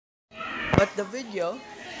But the video,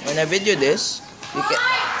 when I video this, we can,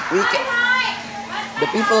 the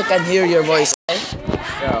people can hear your voice. Okay?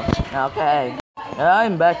 So, okay.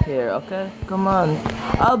 I'm back here. Okay, come on.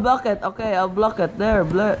 I'll block it. Okay, I'll block it. There,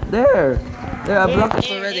 there. I blocked it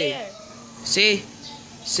already. See,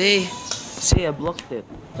 I blocked it.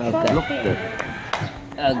 I blocked it.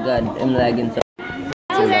 Oh god, I'm lagging so.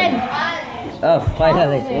 Oh,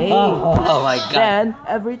 finally. Hey. Oh my god. Then,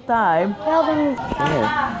 every time. Calvin.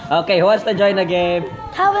 Okay, who wants to join the game?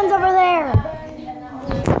 Calvin's over there.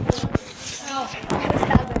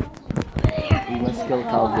 We must kill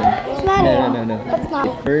Calvin. It's not him. No. It's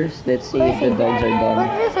not. First, let's see if the dogs are done.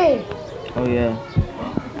 Where is he? Oh yeah.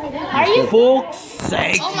 Are you? Fuck's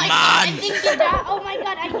sake, Oh my man! god, I think you died. Oh my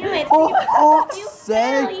god, I knew it. For fuck's You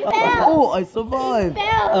sake! fell. Oh, I survived. You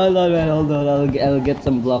fell. Hold on, man, hold on. I'll get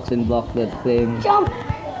some blocks and block that thing. Jump.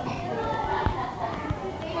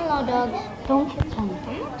 Hello, dogs. Don't hit them.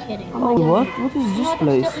 I'm not kidding. Oh, what? What is this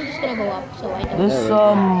place? I'm just gonna go up, so I don't. This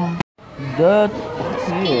dirt here.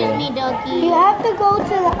 Excuse me, doggy. You have to go to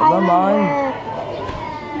the Come on.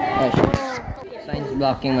 Sign's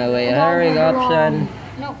blocking my way. Hurry, option.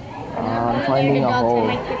 No. I'm finding a hole.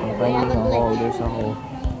 I'm finding a hole. There's a hole.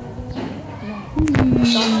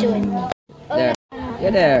 Don't do it. There.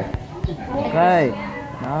 Get there. Okay.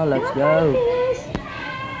 Now let's go.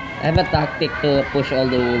 I have a tactic to push all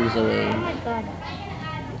the wolves away. Oh my god.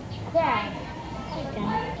 Dad.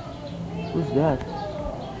 Who's that?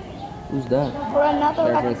 Who's that? For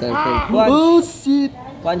another Careful. Oh shit!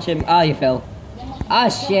 Punch him. Ah, you fell. Ah,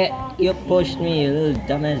 shit. You pushed me, you little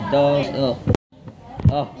dumbass dogs. Oh.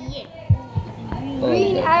 Oh.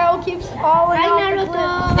 Green arrow keeps falling off the cliff.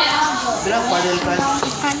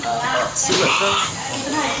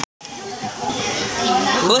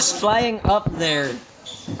 Who's flying up there?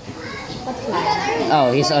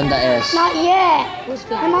 Oh, he's on the S. Not yet. Who's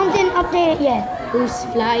flying? My mom didn't update it yet. Who's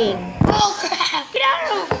flying? Oh crap! Get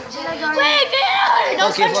out! Wait, get out!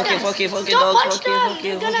 Don't touch them! Don't punch them!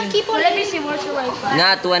 You're gonna keep on. Let me see where's the right one.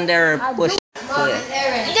 Not when they're pushed.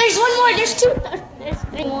 There's one more. There's two. There's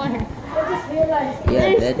three more.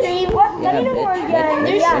 Yeah, There's three. What? Yeah, Let me know more again.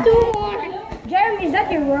 bitch. There's two more. Jeremy, is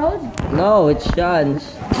that your world? No, it's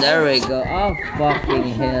Sean's. There we go. Oh, fucking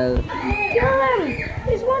hell. Kill him!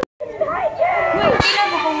 There's one behind you! Wait, kailan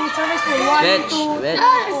mo kung service mo? Bitch, bitch.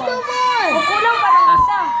 There's two more! O kulang pa ng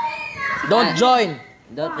isa. Don't join!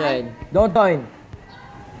 Don't join. Don't join!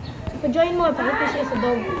 Pa-join mo, pakita siya sa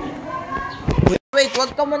dog. Wait,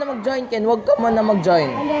 wag ka muna mag-join, Ken. Wag ka muna mag-join.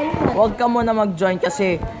 Wag ka muna mag-join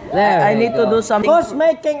kasi There I we need to go. do something. Who's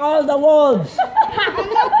making all the wolves?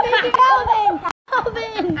 Calvin!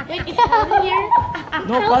 Calvin! Wait, is Calvin here?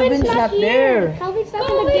 No, Calvin's not there. Calvin's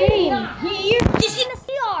not in the game. He's in the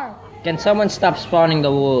CR. Can someone stop spawning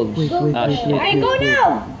the wolves? Wait. Alright, go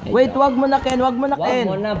now! Wait, wag mo na, Ken. Wag mo na, Wag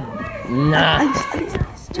Ken. mo na. Nah.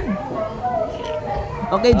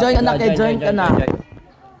 Okay, join ka na, Ken. Join ka na.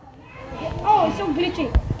 Oh, it's so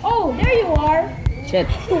glitchy. Oh, there you are. Shit.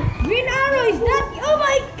 Green arrow is not. Oh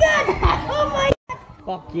my god! Oh my god!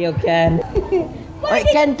 Fuck you, Ken. Wait,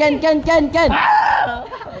 Ken. Ken. Why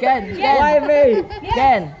me?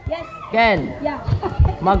 Ken. Yes. Ken. Yeah.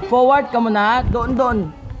 Mag-forward ka muna.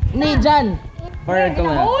 Doon. Ni, dyan. Forward ka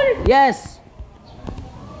muna. Hole? Yes.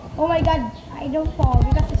 Oh my god, I don't fall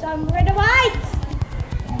because I'm red and white.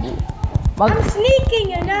 I'm sneaking,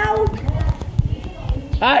 you know.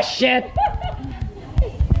 Ah, shit.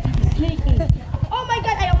 Sneaking. Oh my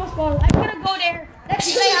god, I almost fall. I'm gonna go there. Let's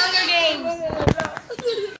play Hunger Games. No,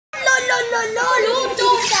 don't.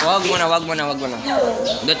 Wag mo na.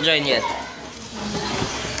 Don't join yet.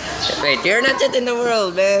 Wait, you're not yet in the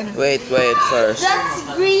world, man. Wait first. That's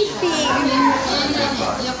griefing.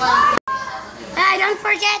 I don't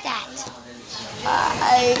forget that.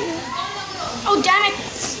 Oh damn it!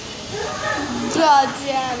 God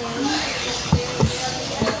damn it!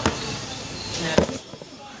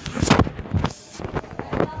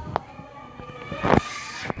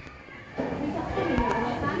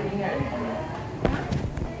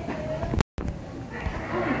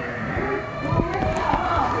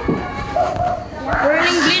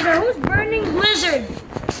 Burning Blizzard. Who's Burning Blizzard?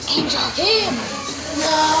 Angel. Him.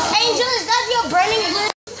 No. Angel, is that your Burning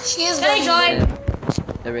Blizzard? She is. Can I join?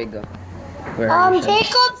 There we go. Where are you, Sean?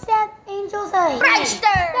 Jacob said Angel said.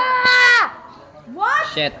 Prankster. Ah! What?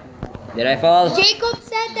 Shit. Did I fall? Jacob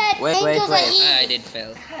said that Wait. Angel said he. I did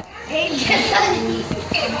fail. Angel said he.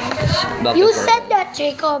 Block You it for- said that,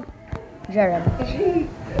 Jacob. Jeremy.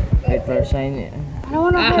 Wait for a sign. I don't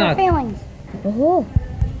want to Ah. hurt feelings. Oh.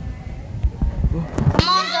 Come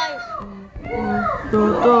on, guys. Go.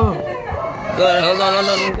 Hold on. Oh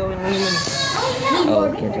no!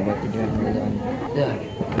 Oh, Ken's about to join. Hold on.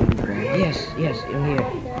 Yes, in here.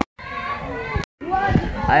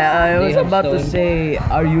 I was Do you have about to stone? say,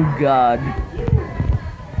 are you God?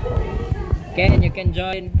 Ken, you can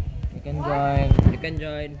join. You can join. You can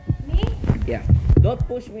join. Me? Yeah. Don't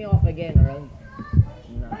push me off again, alright?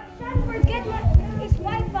 No. Don't forget it's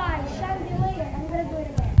Wi-Fi. Chandelier. I'm gonna do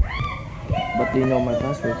it again. But do you know my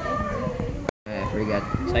password? I forgot.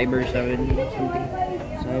 Cyber 7 something.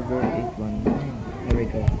 Cyber 819. Here we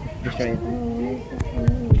go. Just try it.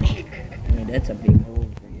 Yeah, that's a big hole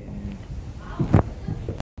for you.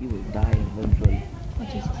 You will die eventually. Oh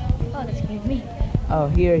Jesus. Oh, that scared me. Oh,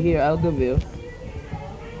 here, I'll give you.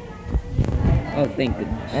 Oh, thank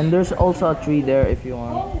goodness. And there's also a tree there if you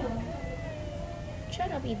want. Shut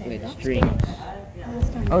up, Ethan. With Don't strings.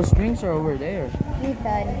 Oh, strings are over there.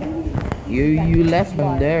 Ethan. You left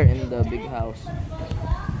them there in the big house.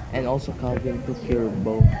 And also Calvin took your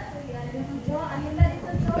bow.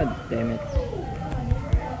 God damn it.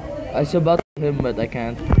 I was about to him, but I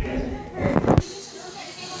can't.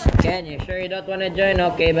 Ken, you sure you don't wanna join?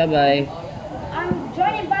 Okay, bye-bye. I'm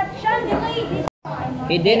joining, but Chandelier this time.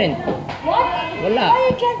 He didn't. What? Wala. Oh,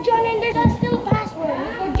 you can't join in. There's still a password.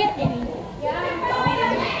 You forget it.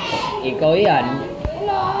 Ikaw yan.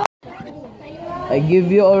 No. I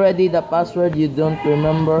give you already the password you don't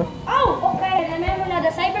remember. Oh, okay. Remember na the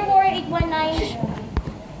Cyber Warrior 819.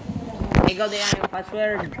 Ikaw din yan yung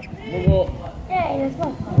password. Bugo. Okay, let's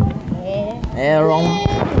go.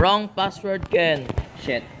 Wrong password, Ken.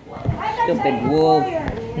 Shit. Stupid wolf.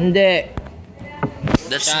 Hindi.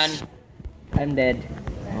 That's Son. I'm dead.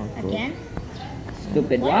 Again?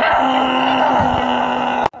 Stupid.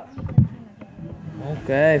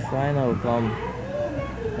 Okay, fine, I'll come.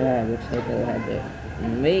 Yeah, looks like I'll have to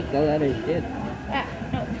make a lot of shit. Ah,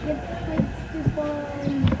 no.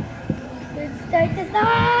 Let's start this.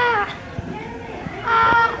 I'm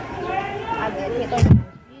gonna take over.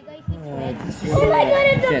 You guys need to wait. Oh my god,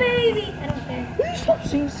 it's a Shit. baby! I don't care. Stop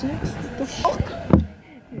saying sex. What the fuck?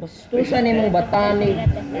 Bastusan ni mong batani.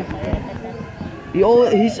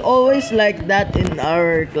 He's always like that in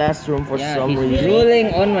our classroom for Yeah, some he's reason. drooling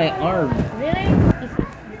on my arm. Really?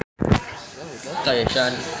 Sorry,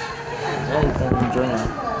 son. Yeah, you can join us.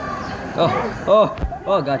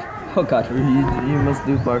 Oh god. Oh god. You must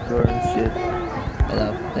do parkour and shit. Hello.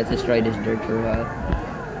 Let's just try this dirt for a while.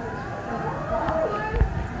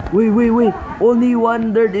 Wait. Only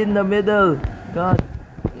one dirt in the middle. God.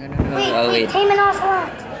 No. Oh wait. Tame and Ocelot.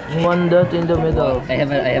 One dirt in the middle. I have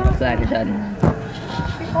a plan, son.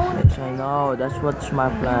 Yes, I know. That's what's my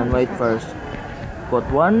plan. Wait first. Put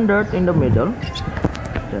one dirt in the middle.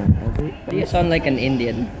 Then You sound like an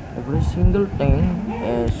Indian. every single thing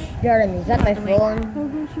is. Jeremy, is that my phone?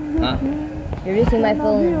 Huh? You're using my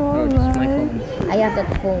phone. Oh, this is my phone. I have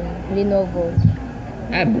that phone. Lenovo.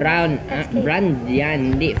 Brand yan,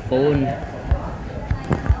 hindi phone.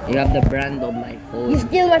 You have the brand of my You phone.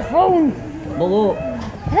 steal my phone! Bugo.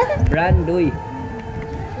 Brand, uy.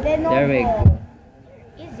 There we go.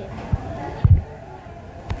 Is it?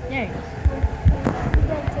 There it is.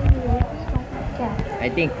 I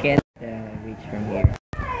think Ken reach from here.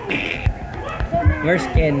 Where's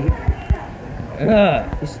Ken?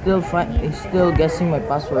 He's still guessing my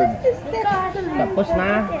password. Tapos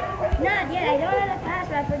na. Not yet. I don't have the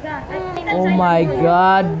password. I forgot. I think that's Oh my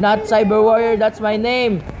god, not Cyber Warrior, that's my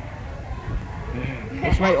name.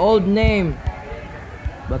 It's my old name.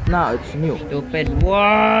 But now it's new. Stupid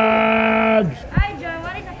words. Hi, John.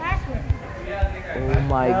 What is the password? Oh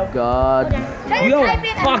my god. Try to You type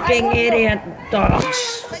it. fucking idiot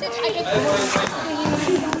dogs.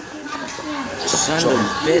 Son of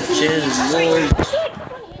bitches, wolves.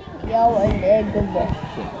 Yo, an egg of the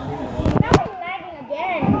Now I'm lagging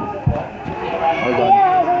again. Hold on.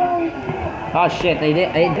 Oh shit, I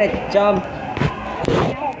did jump.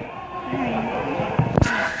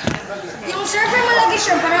 Yung server mo lagi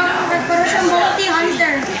siya. Parang siyang bounty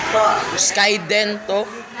hunter. Skyden to.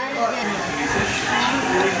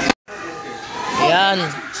 Yan.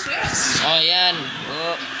 Oh yan.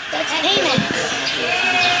 Oh. That's payment.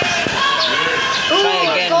 Try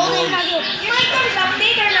again, Golden wolves. nugget. Your item is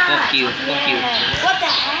update or not? Fuck you. What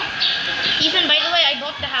the heck? Ethan, by the way, I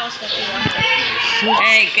bought the house that you wanted.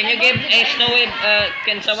 Hey, can you give Snowy,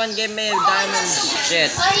 can someone give me a diamond?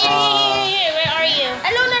 Shit. Here, where are you?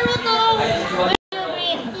 Hello, Naruto!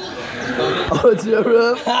 Oh, it's your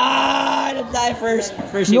room? Ah, I'll die first.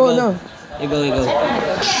 First you go. No. You go.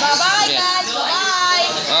 Bye-bye, Shit. guys! Bye!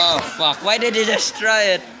 Oh, fuck. Why did you just try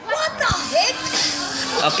it? What the heck?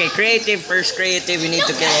 Okay, creative. First creative, you need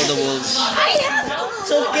to kill all the wolves. I have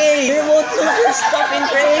It's okay. You won't lose your stuff in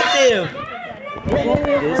creative.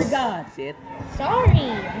 This. God, shit. sorry.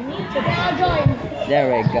 I need to join. There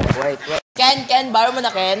we go. Wait. Ken, borrow mo na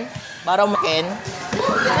Ken. Borrow mo Ken.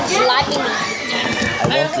 Slapping me. I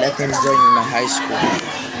won't let him join in my high school.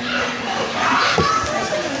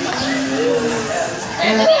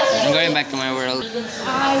 I'm going back to my world.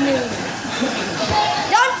 I knew.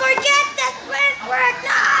 Don't forget that work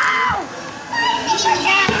now!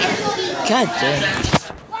 God damn.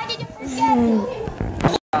 Why did you forget?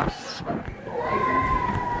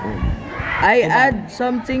 I add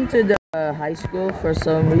something to the high school for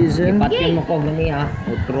some reason. Ipatin mo ko gani ha.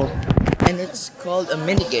 Utro. And it's called a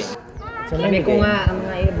minigame. It's a Sabi ko minigame. nga, ang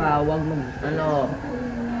mga iba, wag mo,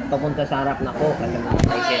 papunta sa harap na ko. Kasi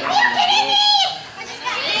mag-like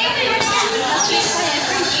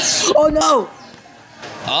Oh no!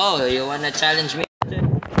 Oh, you wanna challenge me?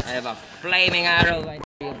 I have a flaming arrow right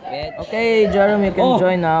here, bitch. Okay, Jerome, you can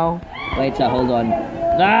join now. Wait, hold on.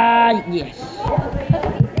 Ah, yes.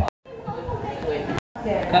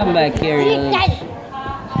 Come back here, you.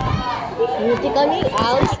 Tickle me,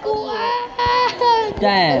 I'll tickle you.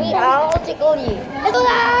 Damn. I'll tickle you.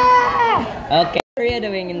 Okay, what are you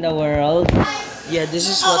doing in the world? Yeah, this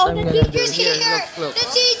is what I'm gonna do. Here, look. The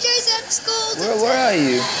teachers at school. Where are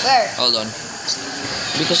you? Where? Hold on.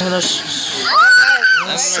 Because I'm gonna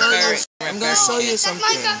show you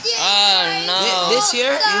something. Oh no. This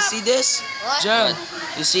here, you see this? Jerome,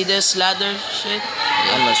 you see this ladder shit?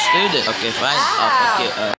 I'm a student. Okay, fine. Oh, fuck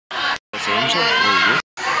you. It's Angel.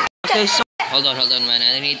 Okay, so Hold on, man.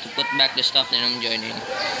 I need to put back the stuff that I'm joining.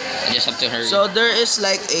 I just have to hurry. so there's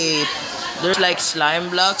like slime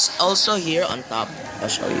blocks also here on top. I'll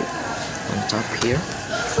show you. On top here.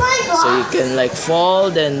 So you can like fall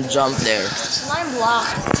then jump there. Slime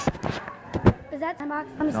blocks. Is that slime box?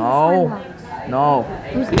 I'm No. No.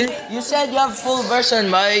 You said you have full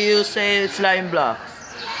version, why you say slime blocks?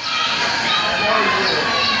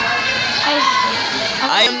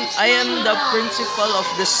 I am the principal of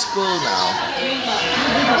the school now.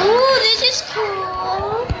 Ooh, this is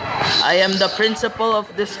cool. I am the principal of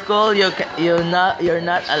the school. You're not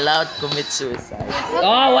allowed to commit suicide.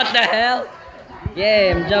 Oh, what the hell?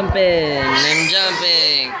 Yeah, I'm jumping.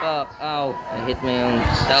 Fuck. Ow. I hit my own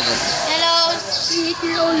stomach. Hello, you hit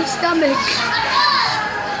your own stomach.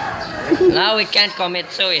 Now we can't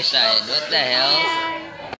commit suicide. What the hell?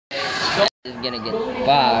 This is gonna get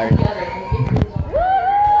far.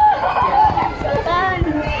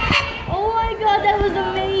 Oh my god, that was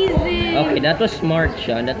amazing. Okay, that was smart,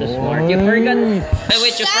 Sean. That was smart. You forgot. Hey,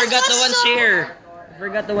 wait, you forgot the ones here. You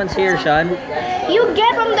forgot the ones here, Sean. You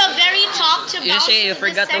get from the very top to You see, you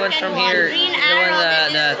forgot the ones from here. Green The one,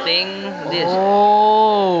 arrow. the thing. This.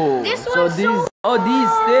 Oh. This So one's these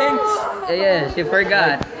these things. Yes, you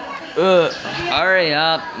forgot. Hurry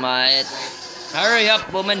up, mate. Hurry up,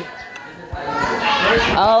 woman.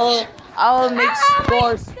 I'll make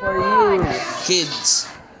scores for you, kids.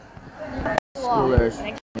 Schoolers.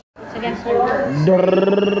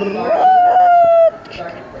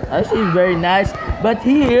 Actually, very nice. But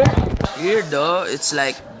here though, it's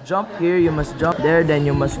like jump here, you must jump there, then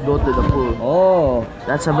you must go to the pool. Oh.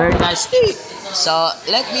 That's a very nice thing. So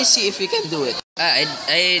let me see if you can do it.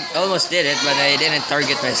 I almost did it, but I didn't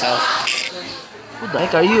target myself. Who the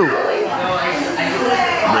heck are you?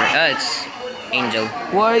 It's Angel.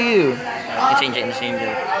 Who are you? It's Angel.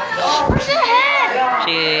 Where's the head?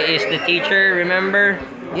 She is the teacher, remember?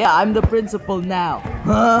 Yeah, I'm the principal now.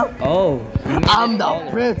 Huh? Oh. I'm the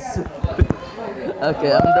principal.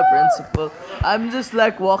 Okay, I'm the principal. I'm just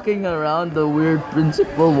like walking around, the weird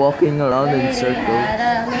principal walking around in circles.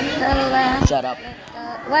 Shut up.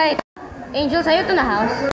 Wait, Angel, sa'yo ito na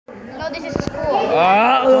house? No, this is school.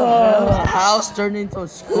 House turned into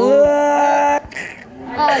school.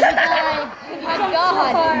 Oh, you died. Oh my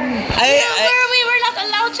god. Remember, we were not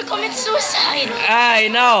allowed to commit suicide. I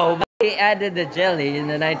know. But he added the jelly, and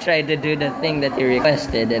then I tried to do the thing that he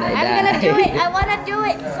requested, and I I'm died. gonna do it. I wanna do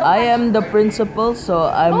it. I am the principal, so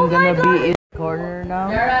I'm gonna be in the corner now.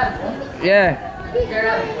 Yeah.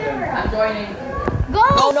 Go.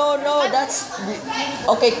 No, that's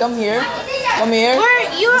okay. Come here.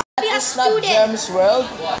 You're be a It's not student. Germ's world.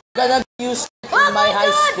 I'm gonna use it in my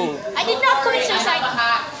high school. I did not commit suicide.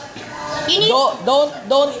 You need.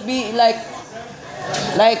 Don't be like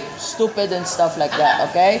stupid and stuff like that,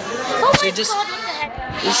 okay? Oh my just- god, what the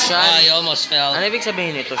heck? Just Ah, you almost fell. Ano ibig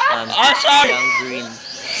sabihin nito, Stan? Oh, sorry. Young green.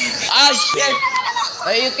 Ah, shit!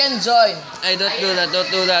 But you can join. I don't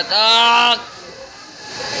do that. Ah!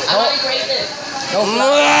 No flag.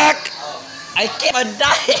 Look! I keep on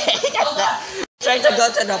dying. Trying to go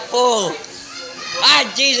to the pool. Ah,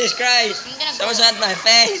 Jesus Christ! Someone's at my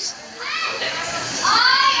face.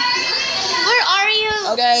 Where are you?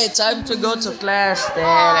 Okay, time to go to class. Wait,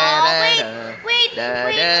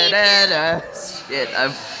 Shit,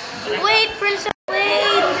 I'm. wait, Princess, wait.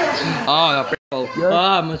 Oh, the principal. Good. Oh,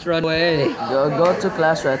 I must run away. Go to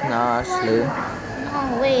class right now, Ashley.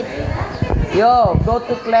 Oh, wait. Yo, go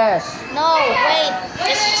to class. No, wait.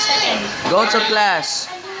 Just a second. Go to class.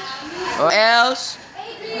 Or else.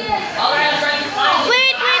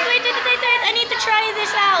 Wait. I need to try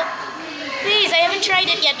this out. Please, I haven't tried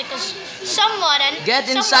it yet because someone... Get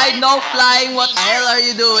inside, no flying. What the hell are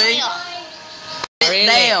you doing? Really?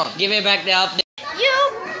 Down. Give me back the update.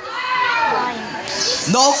 You...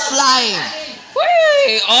 No flying.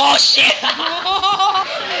 Whee! Oh shit!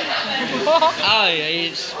 Oh,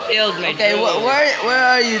 you spilled my Okay, drink. where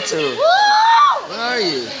are you two? Woo! Where are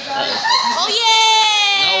you? Oh,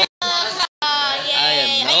 yeah! I am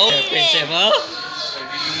no principal.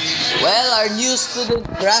 Well, our new student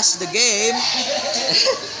crashed the game.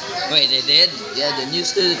 Wait, they did? Yeah, the new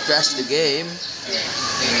student crashed the game.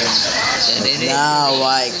 They did? Now,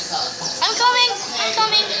 like, I'm coming.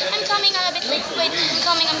 I'm a bit late. Wait, I'm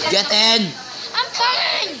coming. get in. I'm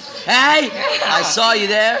coming. Hey, I saw you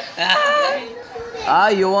there. Ah,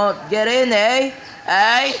 you won't get in, eh?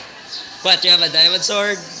 Hey. What, you have a diamond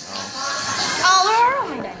sword? Oh, where are all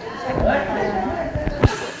my diamonds?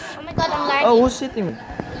 Oh my god, I'm lagging. Oh, who's sitting?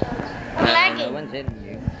 I'm lagging. No one's hitting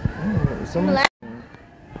you. Someone.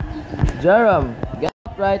 Jerome, get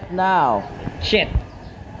up right now. Shit.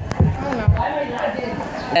 Oh no.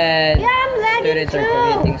 And Yeah, I'm lagging students are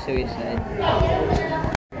committing suicide.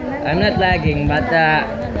 I'm not lagging, but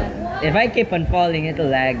if I keep on falling, it'll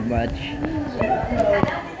lag much.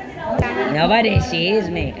 Nobody sees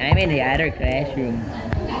me. I'm in the other classroom.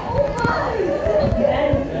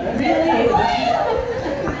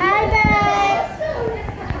 Hi guys.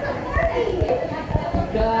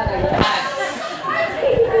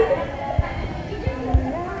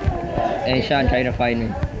 Hey Sean, try to find me.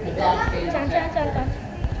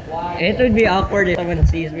 It would be awkward if someone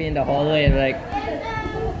sees me in the hallway and like,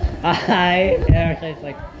 hi. And it's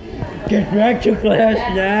like, get back to class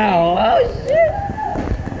now. Oh shit.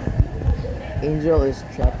 Angel is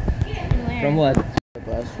trapped From what? in the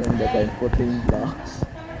classroom that I'm putting blocks.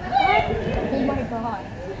 Oh my god.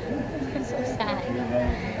 I'm so sad.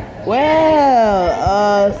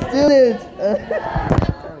 Well, students.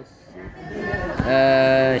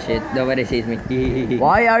 Shit. Nobody sees me.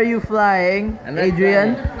 Why are you flying, I'm not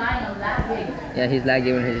Adrian? Yeah, he's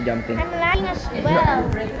lagging when he's jumping. I'm lagging as well.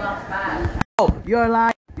 Oh, you're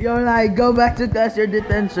lying. You're lying. Go back to class. Your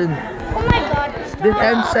detention. Oh my god. Stop.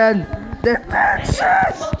 Detention.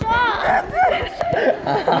 Detention. Stop.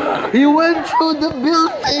 He went through the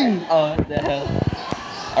building. Oh, what the hell?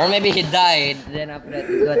 Or maybe he died. Then after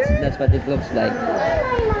that, that's what it looks like.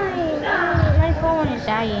 My phone is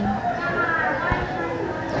dying.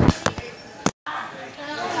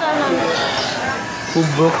 Who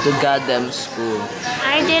broke the goddamn school?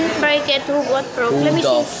 I didn't break it. Who what broke? Who Let me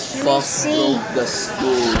the see. fuck broke the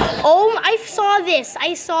school? Oh, I saw this.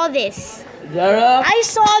 Zara? I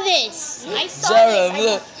saw this. Zara,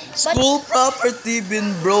 look. School property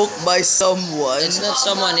been broke by someone. It's not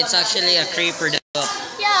someone, it's actually a creeper that up.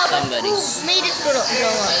 Yeah, but Somebody. who made it grow up?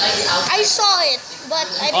 I saw it, but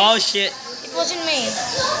I didn't, Oh shit. it wasn't me.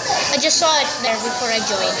 I just saw it there before I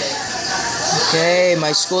joined. Okay,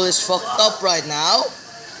 my school is fucked up right now.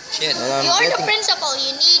 Shit. And I'm You are the getting- principal.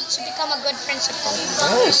 You need to become a good principal.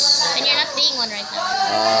 Yes. And you're not being one right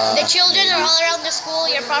now. The children are all around the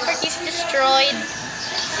school. Your property is destroyed.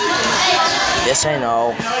 Yes, I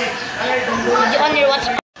know. On your what?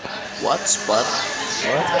 What spot?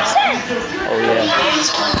 What? Oh yeah.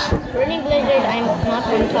 Burning Blizzard, I'm not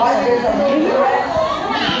on top.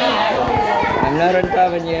 I'm not on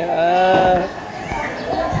top of you.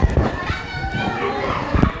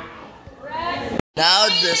 Now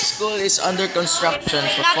the school is under construction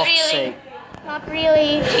for Not fuck's really. sake. Not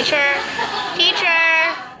really, teacher. Teacher,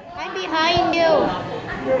 I'm behind you.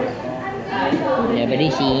 Nobody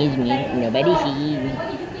sees me. Nobody sees me.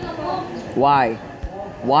 Why?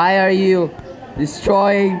 Why are you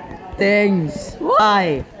destroying things?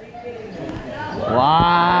 Why?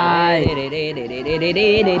 Why?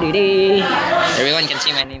 Everyone can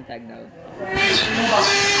see my name tag now.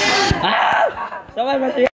 Ah! Someone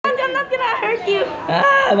must be. I'm not gonna hurt you.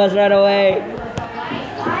 Ah! I must run away.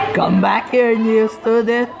 Come back here, new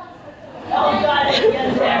student.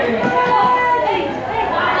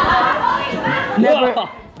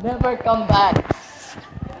 Never come back.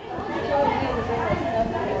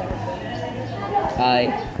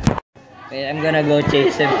 Hi. Wait, I'm gonna go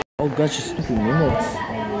chase him. Oh gosh, it's 20 minutes.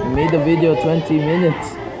 I made the video 20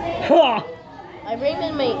 minutes. I bring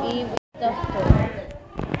in my Eve stuff.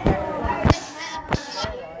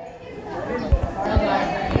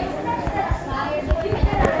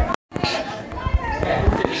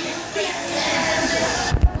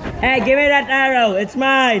 Hey, give me that arrow. It's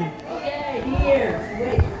mine. Okay, here.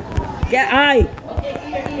 Wait. Get I. Okay,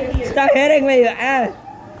 here. Stop hitting me, you ass.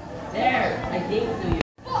 There. I gave to you.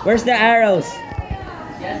 Where's the arrows?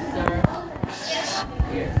 Yes, sir.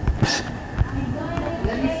 Here.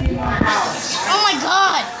 Let me see my house. Oh my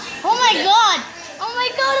god! Oh my god! Oh my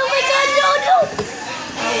god! Oh my god! No, no!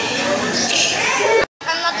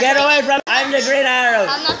 I'm not Get joining. away from. I'm the green arrow.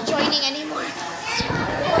 I'm not joining anymore.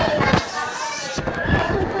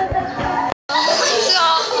 Oh my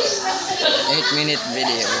god! 8-minute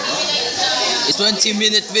video. It's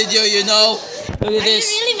 20-minute video, you know. Look at Are you this.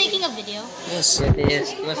 really making a video? Yes. It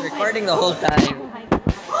is. It was recording the whole time.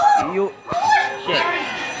 You. Shit.